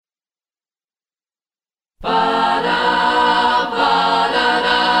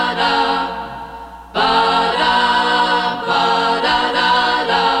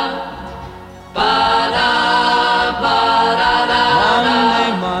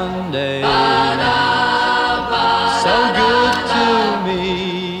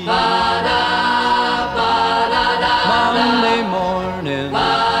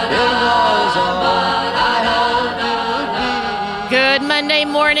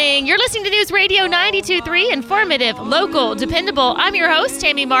morning. You're listening to News Radio 92.3, informative, local, dependable. I'm your host,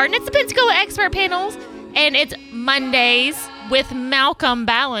 Tammy Martin. It's the Pensacola Expert Panels, and it's Mondays with Malcolm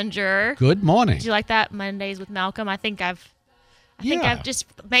Ballinger. Good morning. Did you like that, Mondays with Malcolm? I think I've just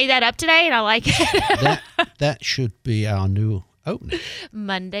made that up today, and I like it. that should be our new opening.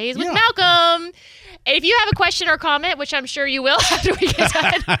 Mondays with Malcolm. And if you have a question or comment, which I'm sure you will after we get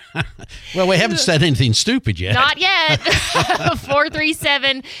done. Well, we haven't said anything stupid yet. Not yet.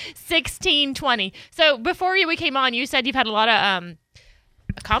 437-1620. So before we came on, you said you've had a lot of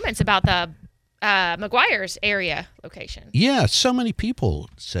comments about the McGuire's area location. Yeah, so many people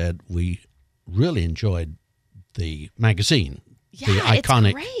said we really enjoyed the magazine. Yeah, the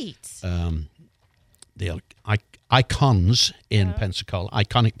iconic, it's the great. icons in Pensacola,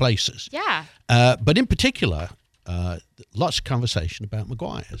 iconic places. Yeah. But in particular, lots of conversation about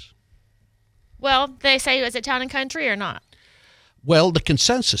McGuire's. Well, they say, is it town and country or not? Well, the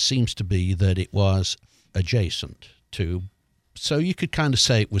consensus seems to be that it was adjacent to, so you could kind of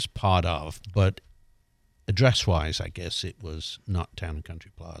say it was part of, but address-wise, I guess it was not Town and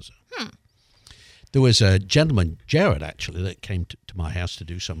Country Plaza. There was a gentleman, Jared, actually, that came to my house to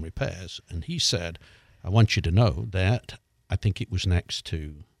do some repairs, and he said, I want you to know that I think it was next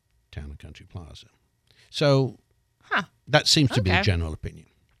to Town and Country Plaza. So that seems to be a general opinion.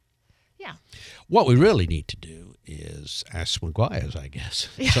 Yeah. What we really need to do is ask McGuire's, I guess,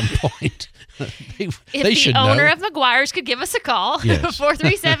 at some point. they should know. If the owner of McGuire's could give us a call, yes.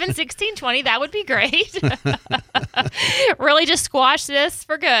 437-1620, that would be great. Really just squash this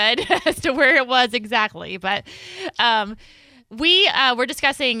for good as to where it was exactly. But we were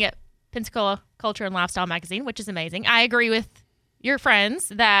discussing Pensacola Culture and Lifestyle magazine, which is amazing. I agree with your friends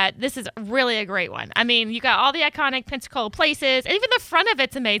that this is really a great one. I mean, you got all the iconic Pensacola places, and even the front of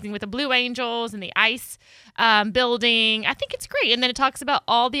it's amazing with the Blue Angels and the ice building. I think it's great. And then it talks about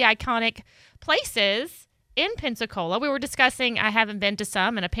all the iconic places in Pensacola. We were discussing, I haven't been to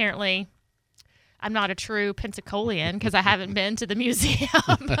some, and apparently I'm not a true Pensacolian because I haven't been to the museum.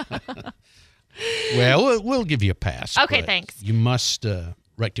 Well, we'll give you a pass. Okay, thanks. You must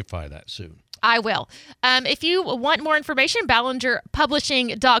rectify that soon. I will. If you want more information,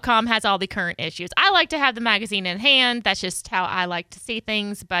 BallingerPublishing.com has all the current issues. I like to have the magazine in hand. That's just how I like to see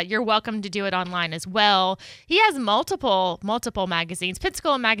things, but you're welcome to do it online as well. He has multiple magazines.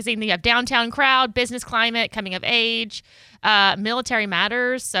 Pensacola Magazine, you have Downtown Crowd, Business Climate, Coming of Age, Military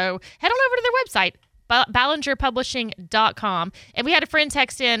Matters. So head on over to their website, BallingerPublishing.com. And we had a friend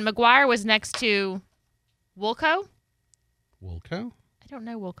text in, McGuire was next to Woolco? Woolco? I don't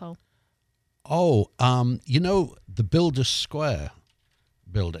know Woolco. Oh, the Builders Square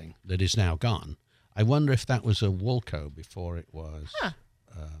building that is now gone. I wonder if that was a Woolco before it was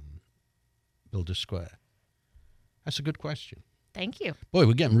Builders Square. That's a good question. Thank you. Boy,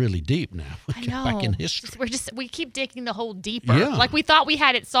 we're getting really deep now. I know. Back in history. We keep digging the hole deeper. Yeah. Like we thought we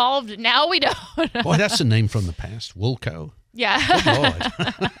had it solved. Now we don't. Boy, that's a name from the past. Woolco. Yeah. Good Lord.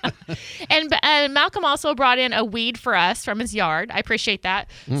 And Malcolm also brought in a weed for us from his yard. I appreciate that.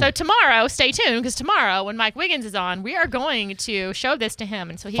 So tomorrow, stay tuned, because tomorrow when Mike Wiggins is on, we are going to show this to him,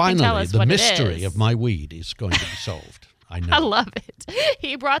 and so he can tell us what it is. Finally, the mystery of my weed is going to be solved. I know. I love it.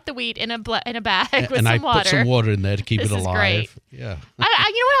 He brought the weed in a bag with some water. And I put some water in there to keep it alive. This is great. Yeah. You know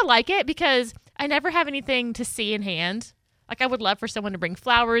what? I like it because I never have anything to see in hand. Like, I would love for someone to bring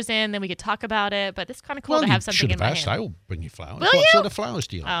flowers in, then we could talk about it. But it's kind of cool to have something in my hand. I will bring you flowers. Will what you? sort of flowers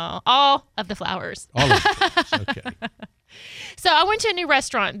do you like? Oh, all of the flowers. All of the flowers. Okay. So I went to a new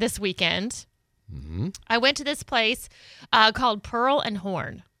restaurant this weekend. Mm-hmm. I went to this place called Pearl and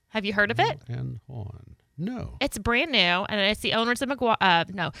Horn. Have you heard of it? And Horn. No. It's brand new, and it's the owners of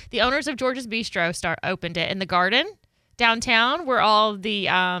the owners of George's Bistro opened it in the garden downtown where all the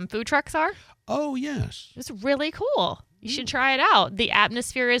food trucks are. Oh, yes. It's really cool. You should try it out. The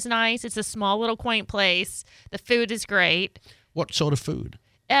atmosphere is nice. It's a small little quaint place. The food is great. What sort of food?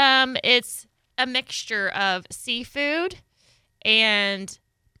 It's a mixture of seafood and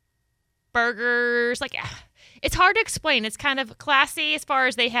burgers. Like, it's hard to explain. It's kind of classy as far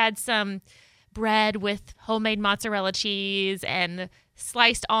as they had some bread with homemade mozzarella cheese and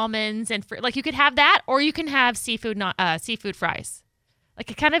sliced almonds and like you could have that, or you can have seafood fries. Like,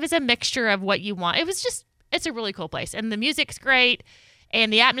 it kind of is a mixture of what you want. It's a really cool place, and the music's great,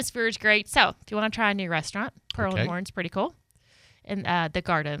 and the atmosphere is great. So, if you want to try a new restaurant, Pearl and Horn's pretty cool, in the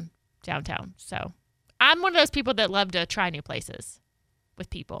garden downtown. So, I'm one of those people that love to try new places with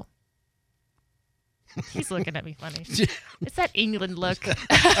people. He's looking at me funny. It's that England look.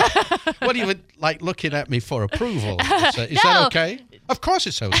 What, you would like looking at me for approval? Is that okay? Of course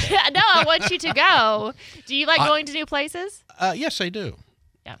it's okay. No, I want you to go. Do you like going to new places? Yes, I do.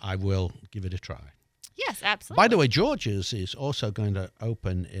 Yeah. I will give it a try. Yes, absolutely. By the way, George's is also going to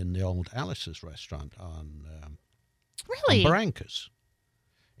open in the old Alice's restaurant on really? Barrancas.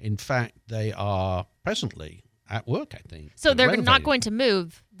 In fact, they are presently at work, I think. So they're not going to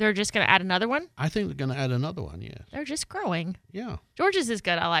move. They're just going to add another one? I think they're going to add another one, yes. They're just growing. Yeah. George's is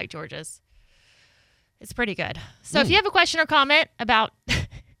good. I like George's. It's pretty good. So if you have a question or comment about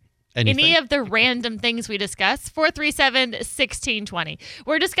any of the random things we discuss, 437-1620.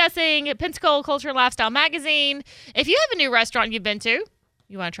 We're discussing Pensacola Culture and Lifestyle Magazine. If you have a new restaurant you've been to,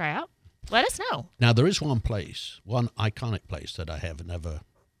 you want to try out, let us know. Now, there is one iconic place that I have never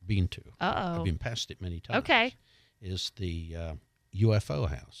been to. Uh-oh. I've been past it many times. Okay. Is the UFO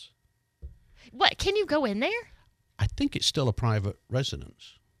house. What? Can you go in there? I think it's still a private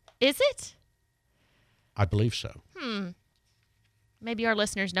residence. Is it? I believe so. Maybe our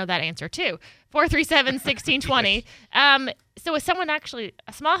listeners know that answer too. 437-1620. So is someone actually,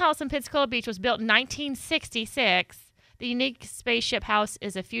 a small house in Pensacola Beach was built in 1966. The unique spaceship house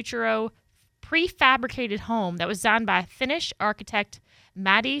is a Futuro prefabricated home that was designed by Finnish architect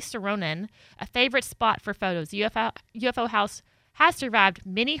Matti Saronen, a favorite spot for photos. The UFO house has survived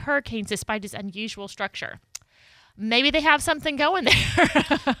many hurricanes despite its unusual structure. Maybe they have something going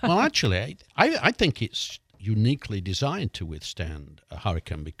there. Well, actually, I think it's uniquely designed to withstand a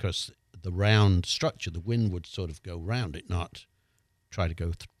hurricane because the round structure, the wind would sort of go round it, not try to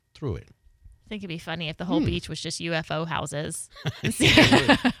go through it. I think it'd be funny if the whole beach was just UFO houses.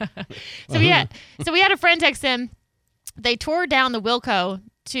 So we had a friend text in. They tore down the Wilco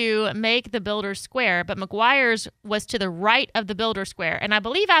to make the Builder Square, but McGuire's was to the right of the Builder Square. And I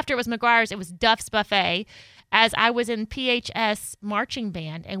believe after it was McGuire's, it was Duff's Buffet, as I was in PHS marching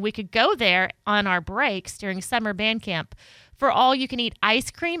band, and we could go there on our breaks during summer band camp for all-you-can-eat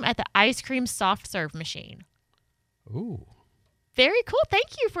ice cream at the ice cream soft serve machine. Ooh. Very cool. Thank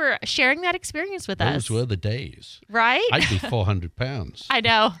you for sharing that experience with us. Those were the days. Right? I'd be 400 pounds. I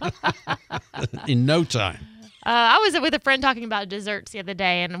know. In no time. I was with a friend talking about desserts the other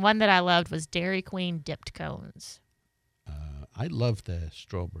day, and one that I loved was Dairy Queen dipped cones. I love their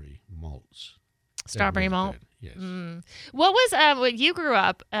strawberry malts. Strawberry really malt? Good. Yes. What was, when you grew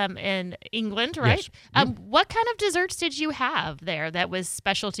up in England, right? Yes. Yep. What kind of desserts did you have there that was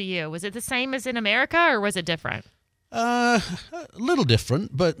special to you? Was it the same as in America, or was it different? A little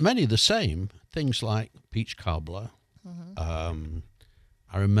different, but many the same. Things like peach cobbler. I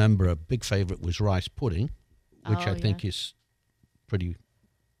remember a big favorite was rice pudding, which I think is pretty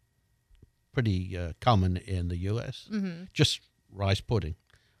common in the U.S. Just rice pudding.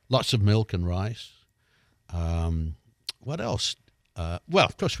 Lots of milk and rice. What else? Well,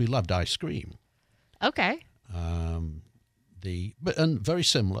 of course, we loved ice cream. Okay. And very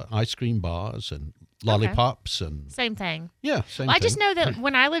similar ice cream bars and lollipops and same thing. Yeah, same thing. I just know that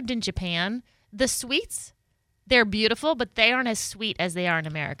when I lived in Japan, the sweets, they're beautiful, but they aren't as sweet as they are in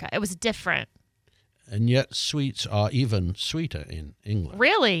America. It was different. And yet sweets are even sweeter in England.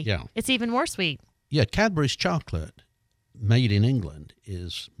 Really? Yeah. It's even more sweet. Yeah, Cadbury's chocolate made in England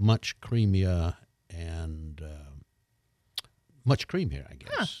is much creamier and much creamier, I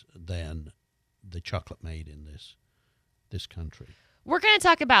guess, than the chocolate made in this country. We're going to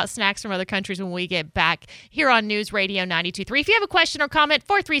talk about snacks from other countries when we get back here on News Radio 92.3. If you have a question or comment,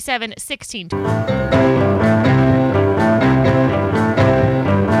 437-1620.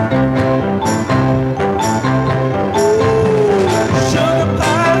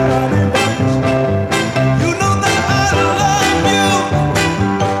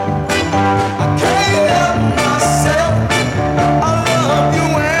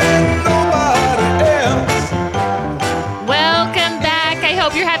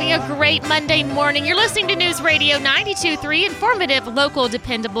 Great Monday morning. You're listening to News Radio 92.3, informative, local,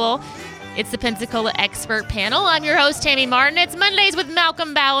 dependable. It's the Pensacola Expert Panel. I'm your host, Tammy Martin. It's Mondays with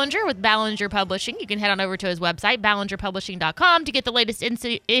Malcolm Ballinger with Ballinger Publishing. You can head on over to his website, ballingerpublishing.com, to get the latest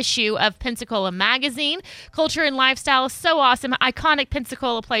issue of Pensacola Magazine. Culture and lifestyle is so awesome. Iconic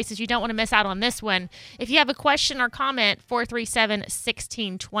Pensacola places. You don't want to miss out on this one. If you have a question or comment,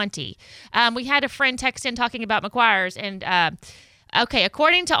 437-1620. We had a friend text in talking about McGuire's, and okay,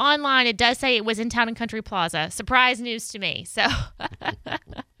 according to online, it does say it was in Town and Country Plaza. Surprise news to me. So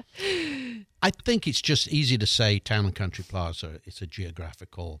I think it's just easy to say Town and Country Plaza. It's a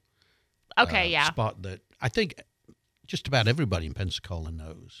geographical spot that I think just about everybody in Pensacola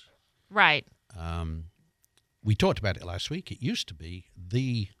knows. Right. We talked about it last week. It used to be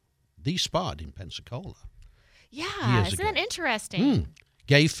the spot in Pensacola. Yeah, isn't that interesting?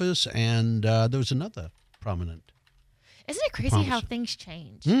 Gafers, and there was another prominent. Isn't it crazy how things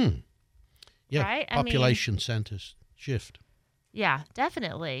change? Yeah, right? population centers shift. Yeah,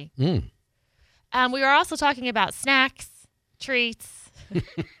 definitely. Mm. We were also talking about snacks, treats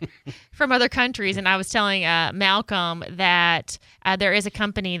from other countries, and I was telling Malcolm that there is a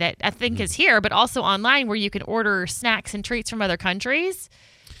company that I think is here, but also online, where you can order snacks and treats from other countries.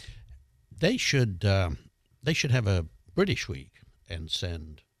 They should have a British week and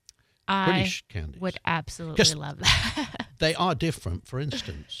send British candies. Would absolutely love that. They are different. For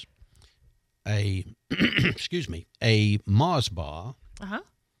instance, a Mars bar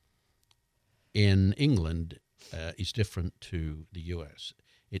in England is different to the US.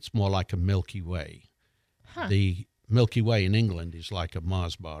 It's more like a Milky Way. Huh. The Milky Way in England is like a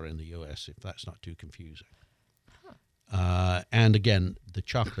Mars bar in the US, if that's not too confusing. Huh. And again, the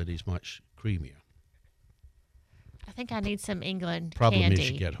chocolate is much creamier. I think I need some England Problem candy.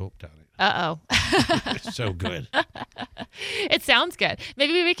 is you get hooked on it. Uh-oh. It's so good. It sounds good.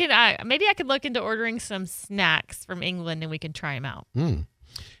 Maybe we can. Maybe I could look into ordering some snacks from England and we can try them out. Mm.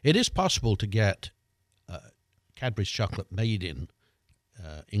 It is possible to get Cadbury's chocolate made in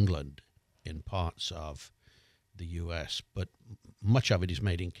England in parts of the U.S., but much of it is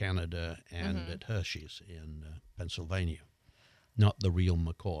made in Canada and at Hershey's in Pennsylvania, not the real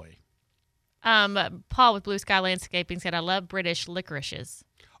McCoy. Paul with Blue Sky Landscaping said, "I love British licorices."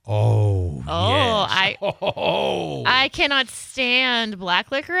 Oh, yes. I I cannot stand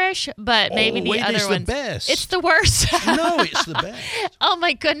black licorice, but maybe the other ones. It's the best. It's the worst. No, it's the best. Oh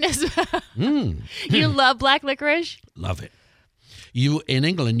my goodness. You love black licorice? Love it. You in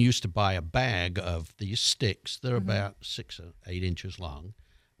England used to buy a bag of these sticks. They're about 6 or 8 inches long,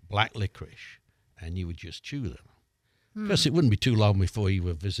 black licorice, and you would just chew them. Because it wouldn't be too long before you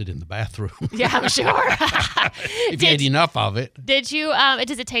were visiting the bathroom. Yeah, I'm sure. If you ate enough of it. Did you?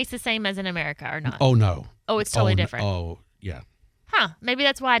 Does it taste the same as in America or not? Oh, no. Oh, it's totally different. Oh, yeah. Huh. Maybe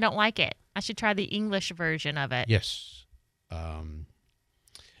that's why I don't like it. I should try the English version of it. Yes.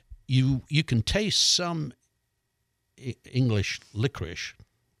 You can taste some English licorice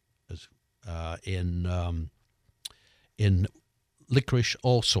in licorice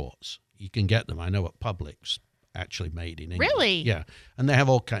all sorts. You can get them. I know at Publix. Actually made in England. Really? Yeah. And they have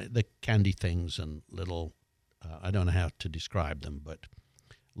all the candy things and little, I don't know how to describe them, but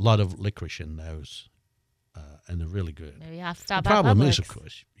a lot of licorice in those, and they're really good. Maybe I'll stop The by problem Publix. is, of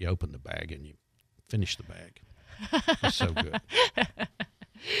course, you open the bag and you finish the bag. It's so good.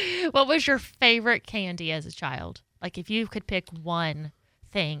 What was your favorite candy as a child? Like if you could pick one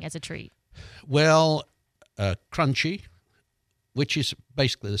thing as a treat. Well, crunchy, which is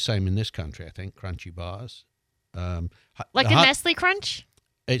basically the same in this country, I think, crunchy bars. Like a Nestle Crunch?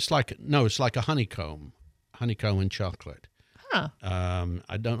 It's like a honeycomb and chocolate. Huh.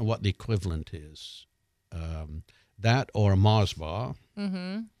 I don't know what the equivalent is. That or a Mars bar,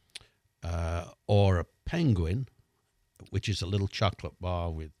 or a penguin, which is a little chocolate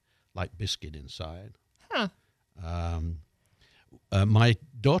bar with like biscuit inside. Huh. My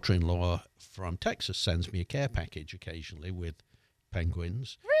daughter-in-law from Texas sends me a care package occasionally with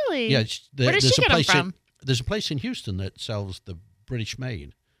penguins. Really? Yeah. Where does she get them from? There's a place in Houston that sells the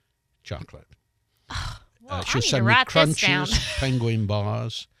British-made chocolate. Well, she'll I need send to me write this down. Crunches, penguin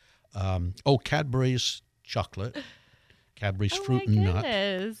bars, Cadbury's chocolate, Cadbury's fruit and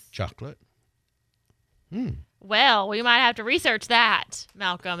nut chocolate. Well, we might have to research that,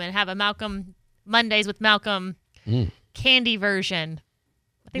 Malcolm, and have a Malcolm Mondays with Malcolm candy version.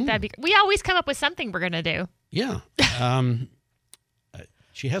 I think that'd be. We always come up with something we're gonna do. Yeah.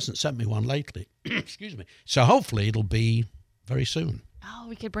 She hasn't sent me one lately. Excuse me. So hopefully it'll be very soon. Oh,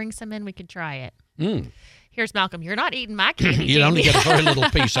 we could bring some in. We could try it. Mm. Here's Malcolm. You're not eating my candy. You'd only get a very little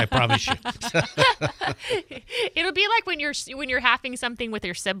piece, I promise you. It'll be like when you're having something with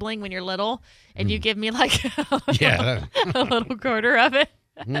your sibling when you're little, and you give me like a little quarter of it.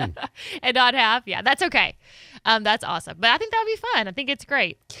 And not half. Yeah, that's okay. That's awesome. But I think that would be fun. I think it's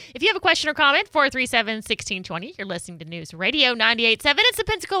great. If you have a question or comment, 437-1620. You're listening to News Radio 98.7. It's the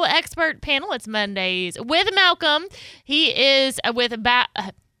Pensacola Expert Panel. It's Mondays with Malcolm. He is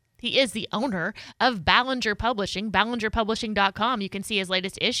he is the owner of Ballinger Publishing, ballingerpublishing.com. You can see his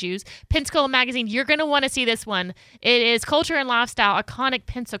latest issues. Pensacola Magazine, you're going to want to see this one. It is Culture and Lifestyle. Iconic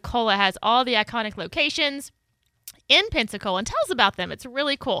Pensacola has all the iconic locations in Pensacola and tell us about them. It's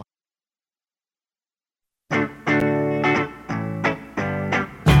really cool.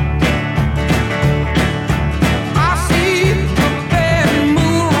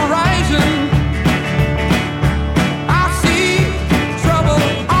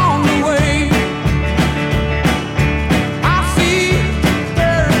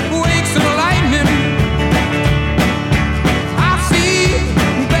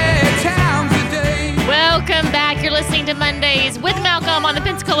 Mondays with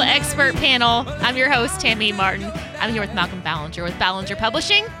Pensacola Expert Panel. I'm your host, Tammy Martin. I'm here with Malcolm Ballinger with Ballinger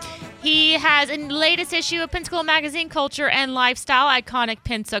Publishing. He has a latest issue of Pensacola Magazine, Culture and Lifestyle, Iconic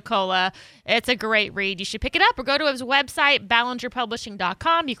Pensacola. It's a great read. You should pick it up or go to his website,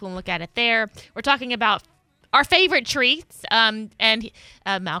 ballingerpublishing.com. You can look at it there. We're talking about our favorite treats, and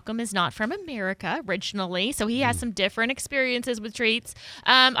Malcolm is not from America originally, so he has some different experiences with treats.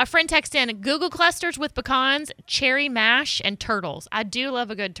 A friend texted in Google clusters with pecans, cherry mash, and turtles. I do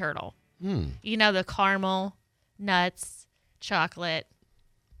love a good turtle. You know, the caramel, nuts, chocolate.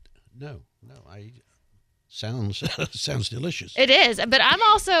 No, sounds delicious. It is, but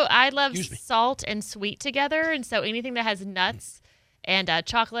I love salt and sweet together, and so anything that has nuts and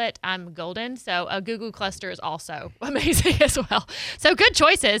chocolate, I'm golden. So a Google cluster is also amazing as well. So good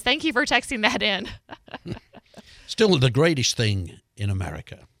choices. Thank you for texting that in. Still, the greatest thing in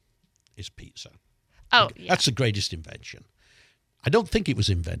America is pizza. Oh, yeah. That's the greatest invention. I don't think it was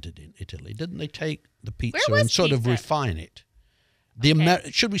invented in Italy. Didn't they take the pizza and sort of refine it?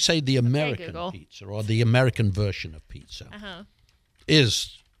 Should we say the American pizza or the American version of pizza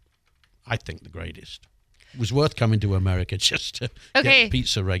is, I think, the greatest. It was worth coming to America just to get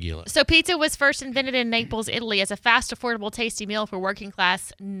pizza regular. So pizza was first invented in Naples, Italy as a fast, affordable, tasty meal for working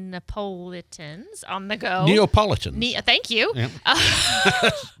class Neapolitans on the go. Neapolitans. Thank you. Yeah.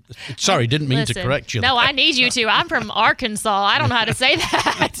 Sorry, didn't mean to correct you. No, I need you to. I'm from Arkansas. I don't know how to say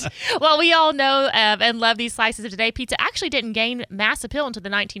that. Well, we all know and love these slices of today. Pizza actually didn't gain mass appeal until the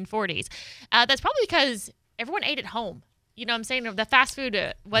 1940s. That's probably because everyone ate at home. You know what I'm saying? The fast food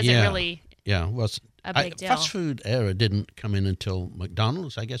wasn't really... Yeah, a big deal. Fast food era didn't come in until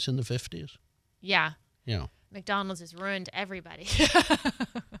McDonald's, I guess, in the 50s. Yeah. Yeah. McDonald's has ruined everybody.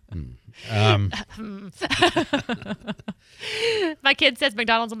 My kid says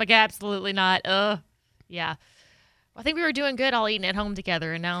McDonald's. I'm like, absolutely not. Yeah. I think we were doing good all eating at home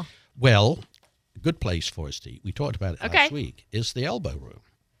together, and now. Well, a good place for us to eat, we talked about it last week, is the Elbow Room.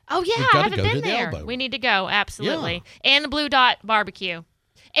 Oh, yeah. I haven't been there. We need to go. Absolutely. Yeah. And the Blue Dot Barbecue.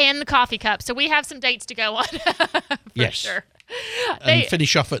 And the coffee cup. So we have some dates to go on. For sure. And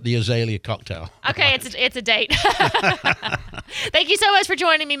finish off at the Azalea cocktail. Okay, it's a date. Thank you so much for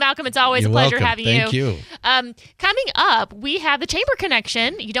joining me, Malcolm. It's always a pleasure having you. Thank you. Coming up, we have the Chamber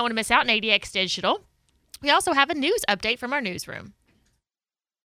Connection. You don't want to miss out on ADX Digital. We also have a news update from our newsroom.